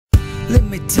Let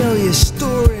me tell you a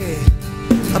story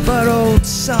about old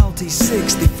Salty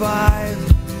 65.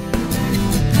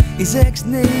 He's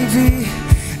ex-Navy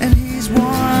and he's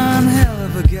one hell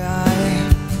of a guy.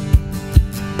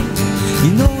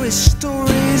 You know his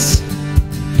stories,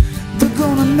 they're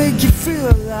gonna make you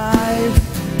feel alive.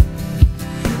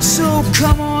 So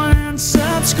come on and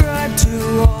subscribe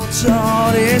to old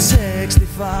Salty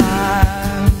 65.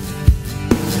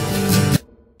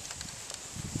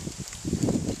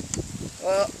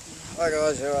 Well, hi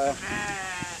guys, here I am.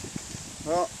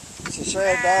 Well, it's a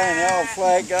sad day in the old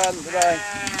flag garden today.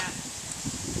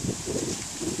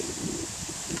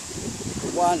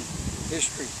 1.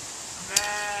 History.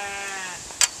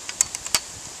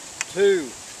 2.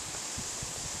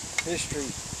 History.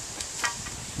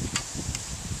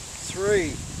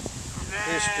 3.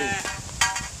 History.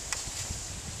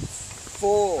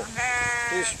 4.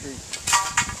 History.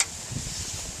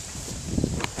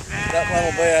 That one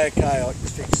will be okay, I can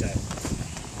fix that.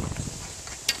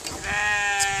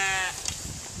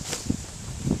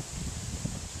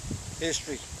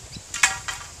 History.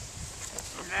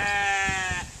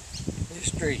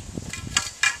 History.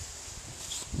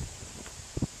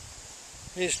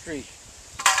 History.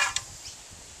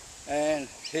 And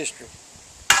history.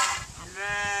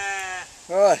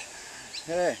 Right,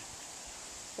 yeah,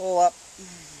 all up.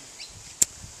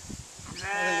 I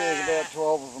think there's about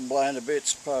 12 of them blown to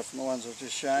bits, apart from the ones I've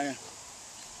just shown you.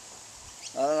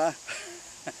 I don't know.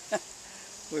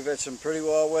 We've had some pretty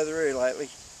wild weather here lately.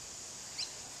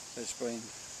 There's been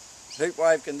heat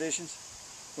wave conditions.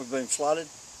 We've been flooded.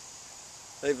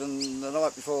 Even the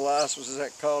night before last was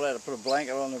that cold, I had to put a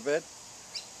blanket on the bed.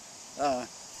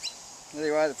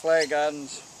 Anyway, the flower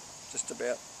garden's just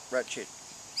about rat shit.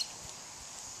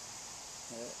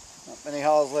 Not many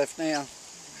holes left now.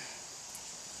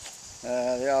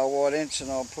 The old white ensign,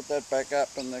 I'll put that back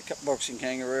up, and the boxing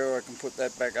kangaroo, I can put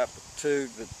that back up too,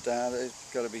 but they've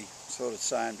got to be sort of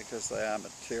sown because they are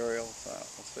material, so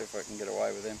I'll see if I can get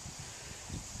away with them.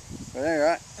 But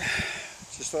anyway,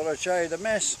 just thought I'd show you the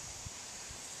mess.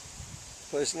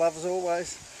 Peace and love as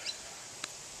always.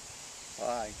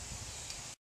 Bye.